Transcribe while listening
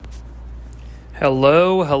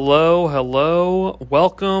Hello, hello, hello.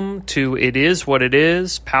 Welcome to It Is What It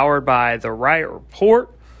Is, powered by The Riot Report.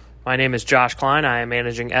 My name is Josh Klein. I am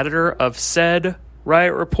managing editor of said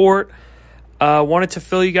Riot Report. Wanted to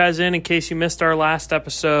fill you guys in case you missed our last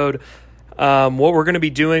episode. What we're going to be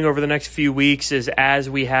doing over the next few weeks is, as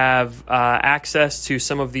we have access to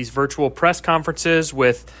some of these virtual press conferences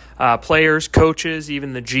with players, coaches,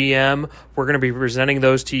 even the GM, we're going to be presenting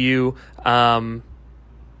those to you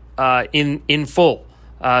in full,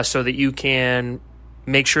 so that you can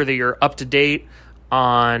make sure that you're up to date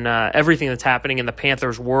on everything that's happening in the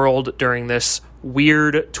Panthers world during this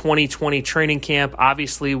weird 2020 training camp.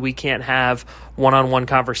 Obviously, we can't have one-on-one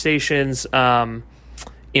conversations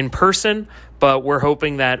in person, but we're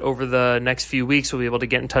hoping that over the next few weeks we'll be able to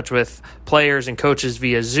get in touch with players and coaches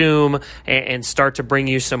via Zoom and start to bring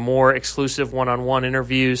you some more exclusive one-on-one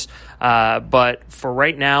interviews. But for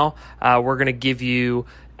right now, we're going to give you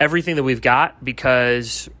everything that we've got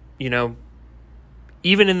because, even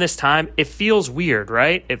in this time, it feels weird,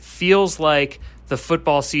 right? It feels like the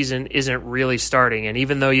football season isn't really starting. And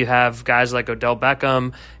even though you have guys like Odell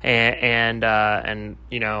Beckham and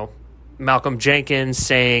Malcolm Jenkins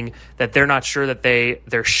saying that they're not sure that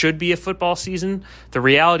there should be a football season, the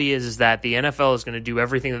reality is that the NFL is going to do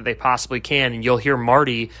everything that they possibly can. And you'll hear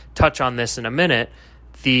Marty touch on this in a minute.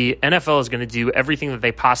 The NFL is going to do everything that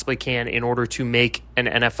they possibly can in order to make an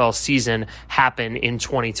NFL season happen in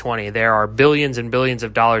 2020. There are billions and billions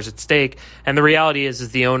of dollars at stake, and the reality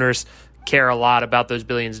is the owners care a lot about those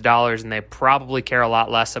billions of dollars, and they probably care a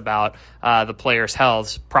lot less about the players'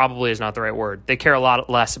 healths. Probably is not the right word. They care a lot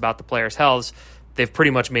less about the players' healths. They've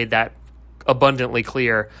pretty much made that abundantly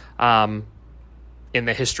clear in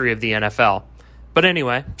the history of the NFL. But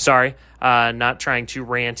anyway, sorry, not trying to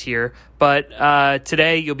rant here. But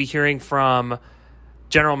today you'll be hearing from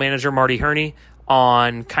General Manager Marty Hurney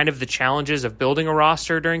on kind of the challenges of building a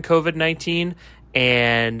roster during COVID-19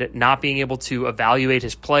 and not being able to evaluate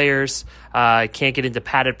his players. Can't get into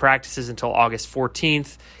padded practices until August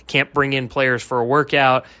 14th. Can't bring in players for a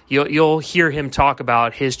workout. You'll hear him talk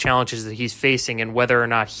about his challenges that he's facing and whether or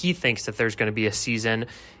not he thinks that there's going to be a season.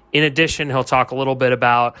 In addition, he'll talk a little bit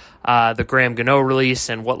about the Graham Gano release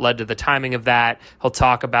and what led to the timing of that. He'll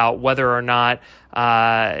talk about whether or not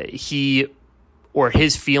he or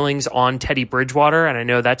his feelings on Teddy Bridgewater, and I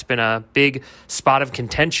know that's been a big spot of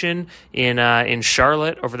contention in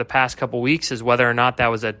Charlotte over the past couple weeks, is whether or not that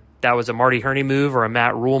was a Marty Hurney move or a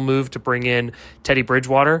Matt Rule move to bring in Teddy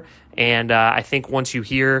Bridgewater. And I think once you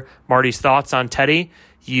hear Marty's thoughts on Teddy,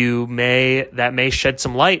 that may shed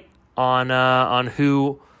some light on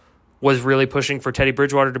who was really pushing for Teddy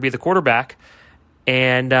Bridgewater to be the quarterback.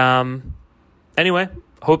 And anyway,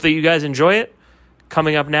 hope that you guys enjoy it.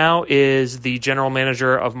 Coming up now is the general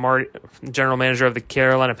manager of the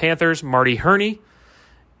Carolina Panthers, Marty Hurney,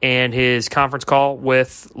 and his conference call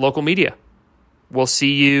with local media. We'll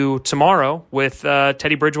see you tomorrow with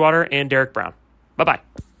Teddy Bridgewater and Derek Brown. Bye-bye.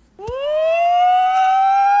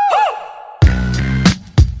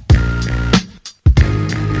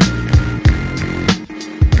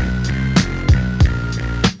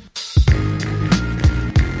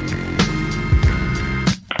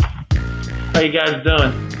 How you guys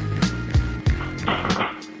doing?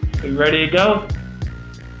 You ready to go?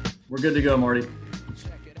 We're good to go, Marty.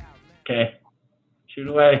 Okay. Shoot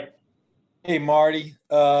away. Hey, Marty.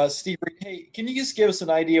 Steve, hey, can you just give us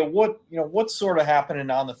an idea what's sort of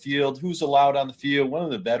happening on the field? Who's allowed on the field? When are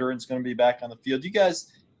the veterans going to be back on the field? You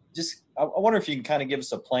guys I wonder if you can kind of give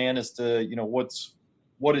us a plan as to,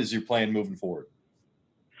 what is your plan moving forward?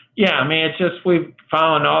 Yeah, I mean, it's just we've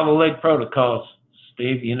followed all the league protocols.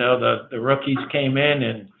 Steve, the rookies came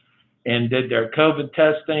in and did their COVID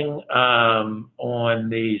testing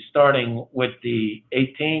starting with the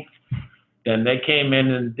 18th. Then they came in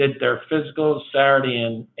and did their physicals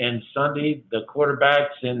Saturday and Sunday. The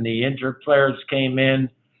quarterbacks and the injured players came in,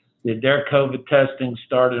 did their COVID testing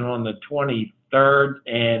started on the 23rd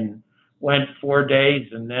and went 4 days.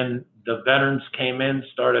 And then the veterans came in,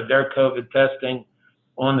 started their COVID testing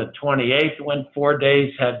on the 28th, went 4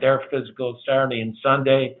 days, had their physical Saturday and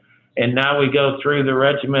Sunday. And now we go through the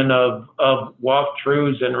regimen of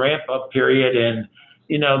walkthroughs and ramp-up period. And,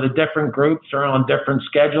 the different groups are on different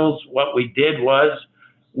schedules. What we did was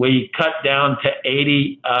we cut down to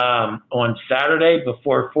 80 on Saturday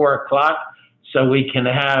before 4 o'clock so we can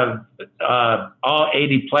have all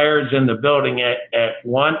 80 players in the building at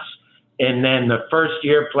once. And then the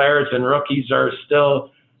first-year players and rookies are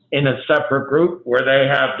still in a separate group where they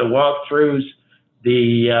have the walkthroughs,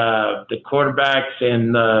 the quarterbacks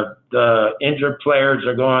and the injured players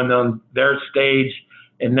are going on their stage,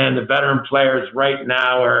 and then the veteran players right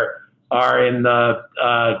now are are in the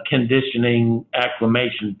conditioning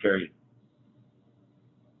acclimation period.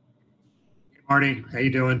 Marty, how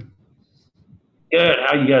you doing? Good.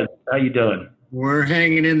 How you doing? We're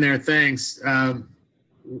hanging in there, thanks.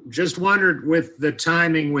 Just wondered, with the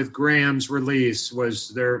timing with Graham's release, was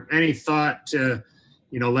there any thought to,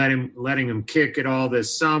 letting him kick it all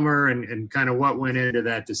this summer, and kind of what went into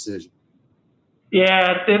that decision?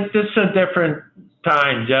 Yeah, this is a different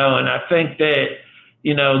time, Joe, and I think that,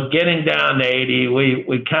 getting down to 80,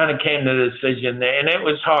 we kind of came to the decision, and it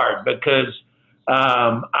was hard because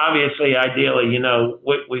obviously, ideally,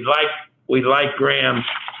 we like Graham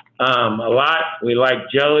a lot. We like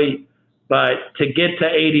Joey. But to get to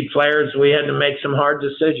 80 players, we had to make some hard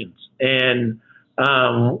decisions. And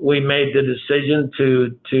we made the decision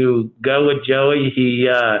to go with Joey. He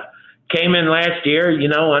came in last year,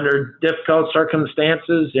 under difficult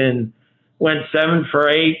circumstances and went 7 for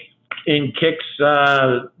 8 in kicks,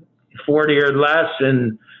 40 or less.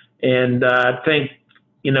 And I think,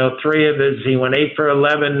 3 of his, he went 8 for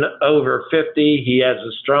 11 over 50. He has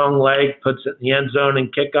a strong leg, puts it in the end zone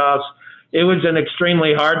in kickoffs. It was an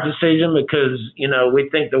extremely hard decision because, we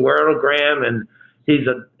think the world of Graham, and he's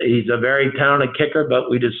a very talented kicker, but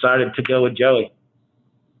we decided to go with Joey.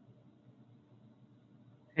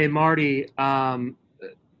 Hey, Marty,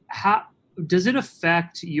 how does it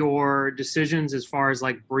affect your decisions as far as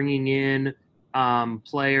like bringing in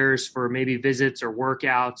players for maybe visits or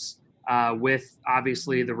workouts with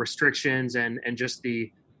obviously the restrictions and just the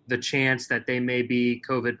chance that they may be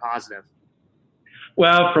COVID positive?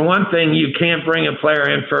 Well, for one thing, you can't bring a player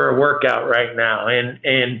in for a workout right now.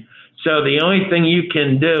 And so the only thing you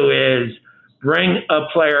can do is bring a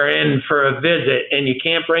player in for a visit, and you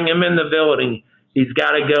can't bring him in the building. He's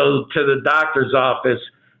got to go to the doctor's office,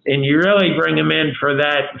 and you really bring him in for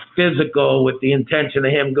that physical with the intention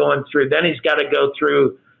of him going through. Then he's got to go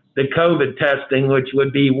through the COVID testing, which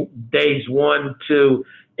would be days 1, 2,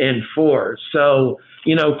 and 4. So,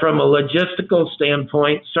 from a logistical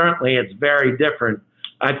standpoint, certainly it's very different.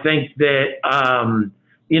 I think that,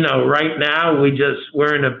 right now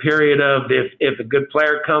we're in a period of if a good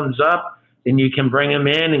player comes up and you can bring him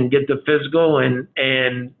in and get the physical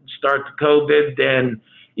and start the COVID, then,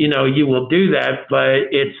 you will do that.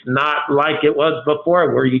 But it's not like it was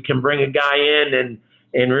before where you can bring a guy in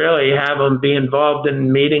and really have him be involved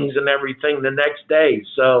in meetings and everything the next day.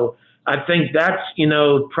 So I think that's,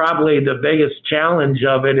 probably the biggest challenge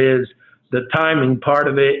of it is the timing part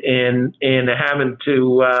of it and having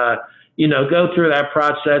to, go through that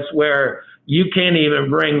process where you can't even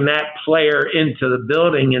bring that player into the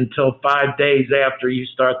building until 5 days after you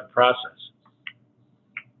start the process.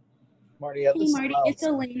 Marty, hey, Marty, it's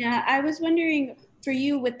Elena. I was wondering for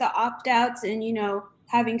you with the opt-outs and,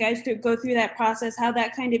 having guys go through that process, how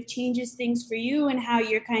that kind of changes things for you and how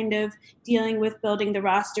you're kind of dealing with building the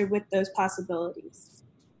roster with those possibilities.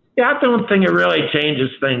 Yeah, I don't think it really changes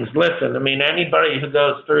things. Listen, anybody who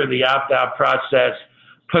goes through the opt-out process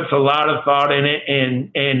puts a lot of thought in it,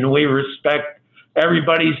 and we respect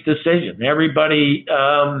everybody's decision. Everybody,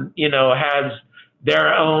 has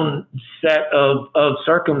their own set of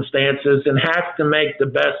circumstances and has to make the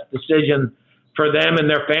best decision for them and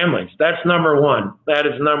their families. That's number one. That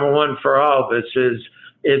is number one for all of us is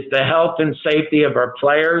the health and safety of our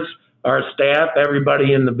players, our staff,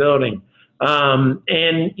 everybody in the building.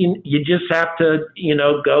 And you just have to,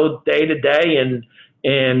 go day to day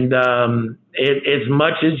and as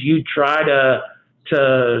much as you try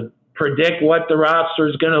to predict what the roster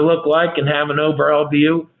is going to look like and have an overall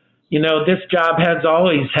view, this job has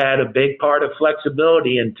always had a big part of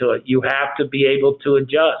flexibility into it. You have to be able to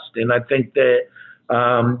adjust. And I think that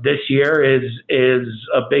this year is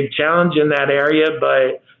a big challenge in that area,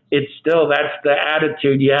 but it's still, that's the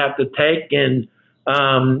attitude you have to take. And,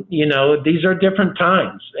 these are different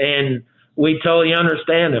times. And we totally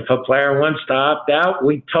understand if a player wants to opt out,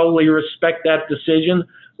 we totally respect that decision.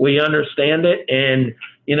 We understand it. And,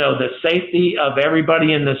 the safety of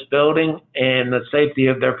everybody in this building and the safety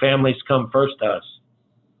of their families come first to us.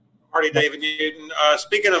 Marty, David Newton,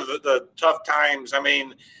 speaking of the tough times,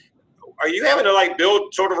 are you having to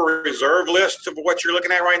build sort of a reserve list of what you're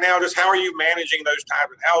looking at right now? Just how are you managing those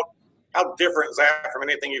times, and how different is that from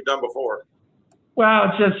anything you've done before? Well,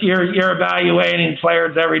 it's just you're evaluating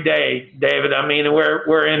players every day, David.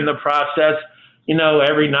 We're in the process.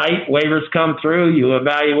 Every night waivers come through. You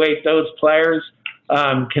evaluate those players.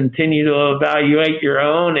 Continue to evaluate your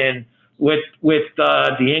own, and with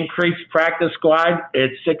the increased practice squad at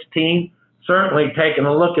 16, certainly taking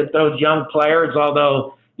a look at those young players.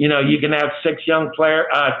 Although you can have 10 young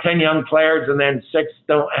players, and then 6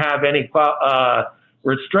 don't have any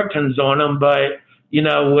restrictions on them. But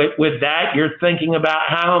with that, you're thinking about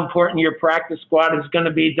how important your practice squad is going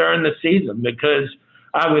to be during the season, because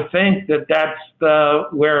I would think that that's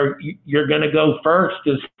where you're going to go first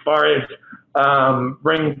as far as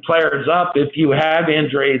bringing players up if you have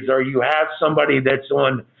injuries or you have somebody that's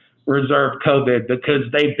on reserve COVID, because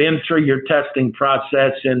they've been through your testing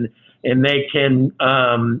process and they can,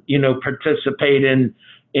 participate in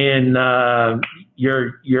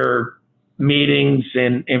your meetings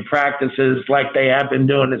and practices like they have been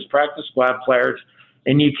doing as practice squad players,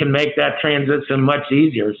 and you can make that transition much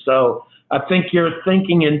easier. So I think you're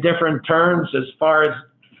thinking in different terms as far as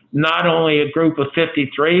not only a group of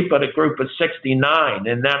 53, but a group of 69,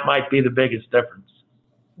 and that might be the biggest difference.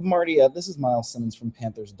 Marty, this is Miles Simmons from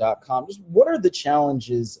Panthers.com. Just what are the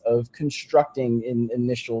challenges of constructing an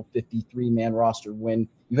initial 53-man roster when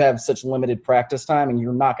you have such limited practice time and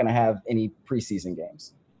you're not going to have any preseason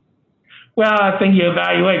games? Well, I think you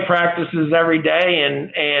evaluate practices every day,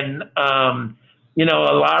 and a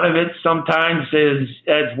lot of it sometimes is,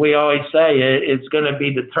 as we always say, it's going to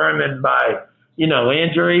be determined by,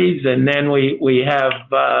 injuries. And then we have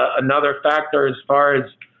another factor as far as,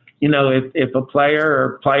 if a player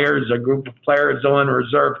or players, a group of players on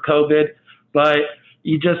reserve COVID, but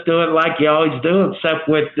you just do it like you always do, except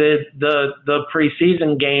with the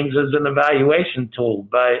preseason games as an evaluation tool.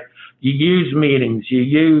 But you use meetings, you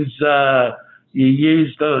use the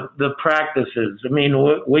practices. I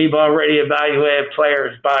mean, we've already evaluated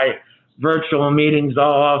players by virtual meetings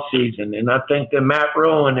all off season, and I think that Matt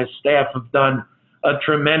Rule and his staff have done a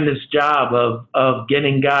tremendous job of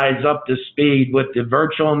getting guys up to speed with the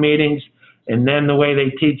virtual meetings and then the way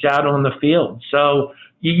they teach out on the field. So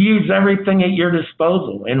you use everything at your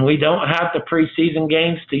disposal, and we don't have the preseason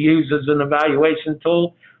games to use as an evaluation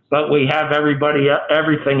tool, but we have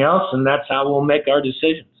everything else, and that's how we'll make our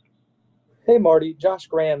decisions. Hey, Marty, Josh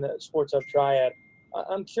Graham at Sports Hub Triad.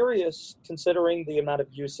 I'm curious, considering the amount of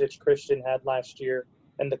usage Christian had last year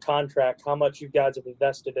and the contract, how much you guys have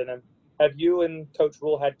invested in him. Have you and Coach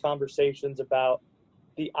Rule had conversations about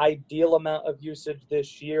the ideal amount of usage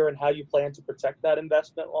this year and how you plan to protect that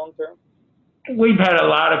investment long term? We've had a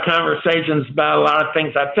lot of conversations about a lot of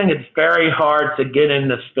things. I think it's very hard to get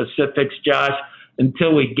into specifics, Josh,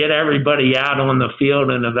 until we get everybody out on the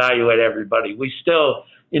field and evaluate everybody. We still,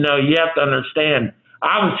 you have to understand,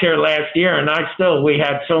 I was here last year and we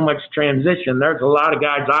had so much transition. There's a lot of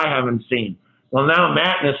guys I haven't seen. Well, now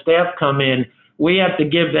Matt and the staff come in. We have to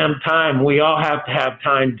give them time. We all have to have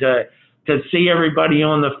time to see everybody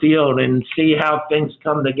on the field and see how things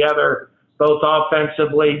come together, both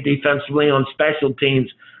offensively, defensively, on special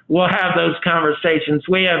teams. We'll have those conversations.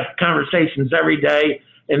 We have conversations every day,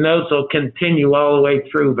 and those will continue all the way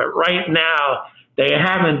through. But right now, they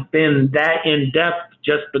haven't been that in-depth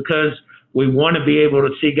just because we want to be able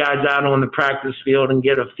to see guys out on the practice field and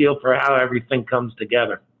get a feel for how everything comes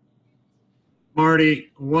together.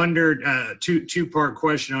 Marty, wondered, two-part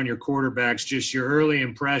question on your quarterbacks, just your early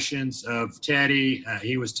impressions of Teddy.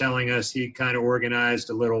 He was telling us he kind of organized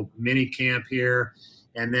a little mini camp here.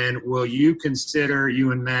 And then will you consider,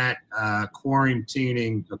 you and Matt,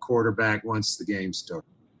 quarantining a quarterback once the game starts?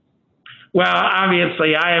 Well,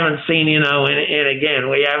 obviously I haven't seen, and again,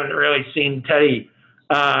 we haven't really seen Teddy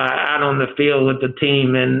out on the field with the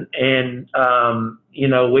team. And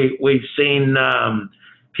we've seen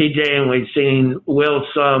PJ and we've seen Will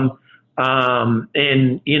some.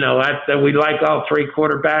 We like all three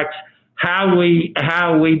quarterbacks. How we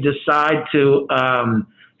decide to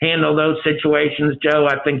handle those situations, Joe,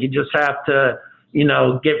 I think you just have to,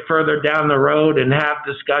 get further down the road and have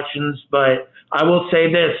discussions. But I will say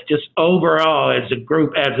this, just overall as a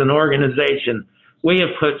group, as an organization, we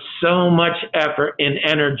have put so much effort and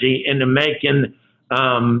energy into making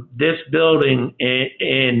this building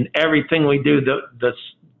and everything we do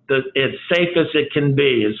as safe as it can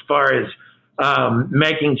be, as far as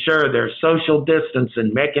making sure there's social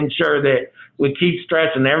distancing, making sure that we keep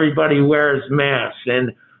stressing everybody wears masks.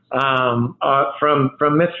 And from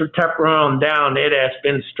Mr. Tepper on down, it has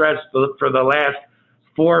been stressed for the last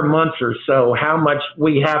 4 months or so how much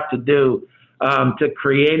we have to do to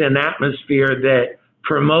create an atmosphere that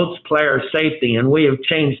promotes player safety. And we have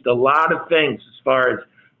changed a lot of things as far as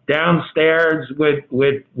downstairs with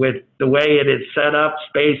the way it is set up,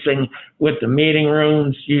 spacing with the meeting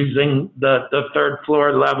rooms, using the third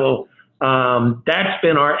floor level. That's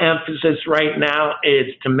been our emphasis right now,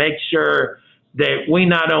 is to make sure that we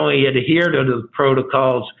not only adhere to the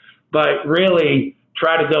protocols, but really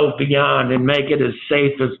try to go beyond and make it as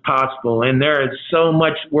safe as possible. And there is so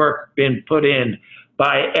much work been put in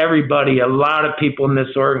by everybody, a lot of people in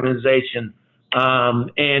this organization.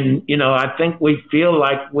 I think we feel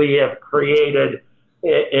like we have created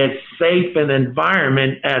as safe an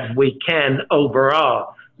environment as we can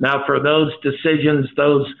overall. Now, for those decisions,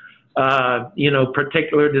 those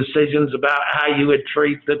particular decisions about how you would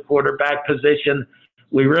treat the quarterback position,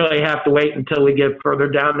 we really have to wait until we get further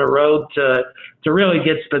down the road to really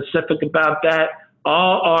get specific about that.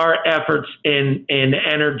 All our efforts and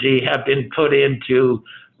energy have been put into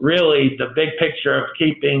really the big picture of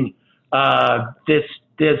keeping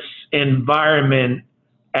this environment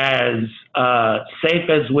as safe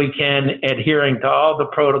as we can, adhering to all the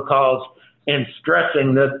protocols and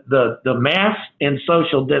stressing the mask and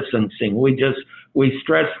social distancing. We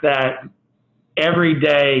stress that every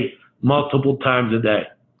day, multiple times a day.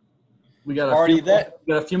 We got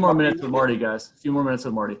a few more minutes with Marty, guys. A few more minutes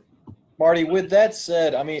with Marty. Marty, with that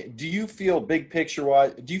said, I mean, do you feel big picture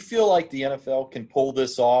wise, do you feel like the NFL can pull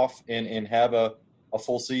this off and have a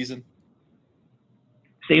full season?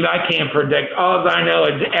 Steve, I can't predict. All I know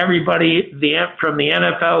is everybody, from the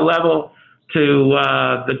NFL level to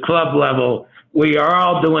the club level, we are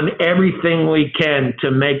all doing everything we can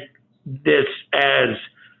to make this as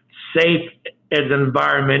safe as an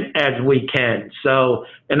environment as we can. So,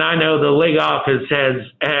 and I know the league office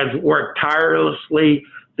has worked tirelessly.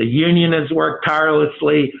 The union has worked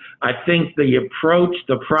tirelessly. I think the approach,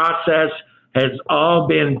 the process has all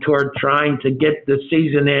been toward trying to get the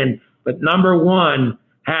season in. But number one,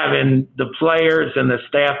 having the players and the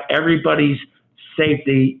staff, everybody's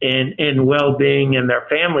safety and well-being and their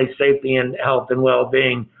family safety and health and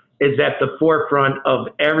well-being is at the forefront of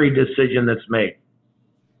every decision that's made.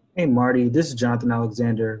 Hey, Marty, this is Jonathan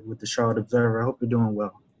Alexander with the Charlotte Observer. I hope you're doing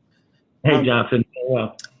well. Hey, Jonathan.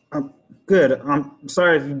 Well. Good. I'm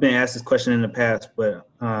sorry if you've been asked this question in the past, but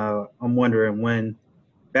I'm wondering, when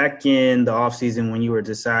back in the offseason when you were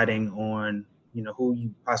deciding on, who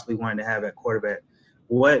you possibly wanted to have at quarterback,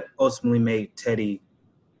 what ultimately made Teddy,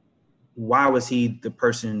 why was he the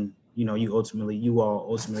person, you all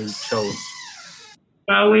ultimately chose?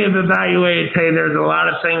 Well, we have evaluated Teddy. There's a lot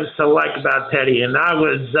of things to like about Teddy. And I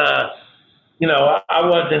was, I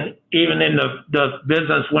wasn't even in the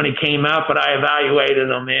business when he came out, but I evaluated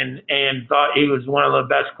him and thought he was one of the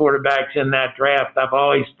best quarterbacks in that draft. I've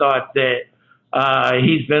always thought that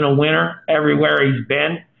he's been a winner everywhere he's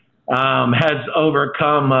been, has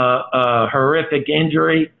overcome a horrific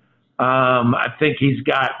injury. I think he's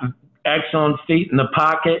got excellent feet in the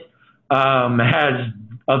pocket, has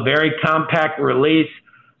a very compact release,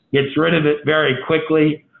 gets rid of it very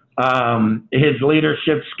quickly. His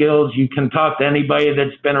leadership skills, you can talk to anybody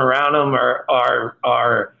that's been around him,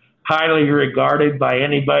 are highly regarded by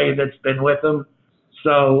anybody that's been with him.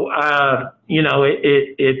 So,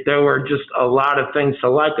 there were just a lot of things to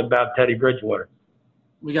like about Teddy Bridgewater.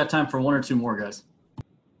 We got time for one or two more, guys.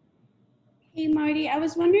 Hey, Marty, I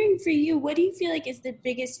was wondering for you, what do you feel like is the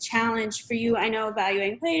biggest challenge for you? I know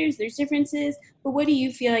evaluating players, there's differences, but what do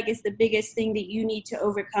you feel like is the biggest thing that you need to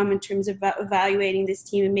overcome in terms of evaluating this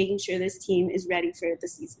team and making sure this team is ready for the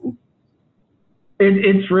season?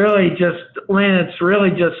 It's really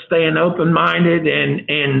just staying open-minded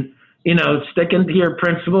and sticking to your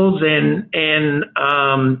principles and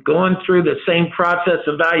going through the same process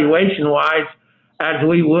evaluation-wise as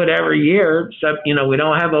we would every year, except, we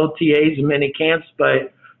don't have OTAs and mini camps,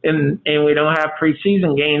 and we don't have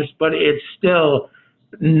preseason games, but it's still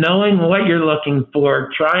knowing what you're looking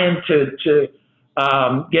for, trying to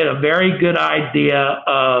get a very good idea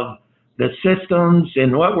of the systems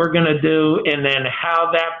and what we're going to do, and then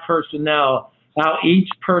how each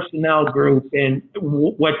personnel group and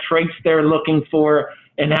what traits they're looking for,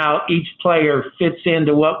 and how each player fits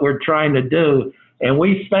into what we're trying to do. And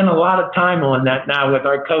we spend a lot of time on that now with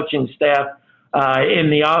our coaching staff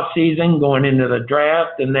in the off season, going into the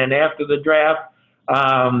draft, and then after the draft.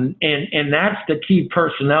 And that's the key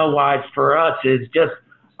personnel-wise for us, is just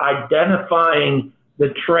identifying the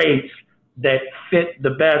traits that fit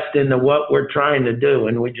the best into what we're trying to do.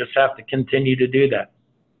 And we just have to continue to do that.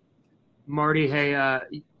 Marty, hey,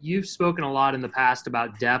 you've spoken a lot in the past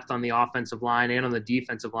about depth on the offensive line and on the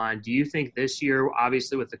defensive line. Do you think this year,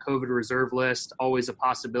 obviously with the COVID reserve list, always a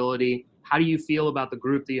possibility, how do you feel about the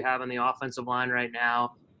group that you have on the offensive line right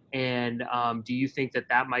now? And do you think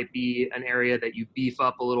that might be an area that you beef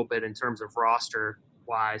up a little bit in terms of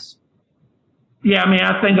roster-wise? Yeah,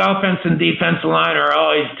 I think offense and defensive line are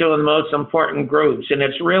always two of the most important groups, and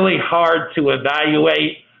it's really hard to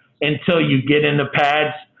evaluate until you get in the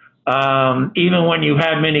pads. Even when you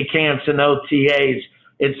have mini camps and OTAs,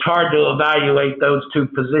 it's hard to evaluate those two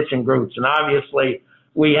position groups. And obviously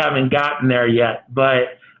we haven't gotten there yet,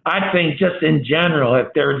 but I think just in general, if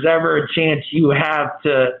there's ever a chance you have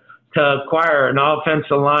to acquire an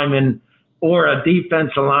offensive lineman or a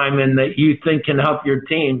defensive lineman that you think can help your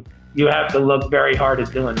team, you have to look very hard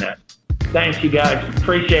at doing that. Thanks, you guys.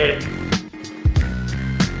 Appreciate it.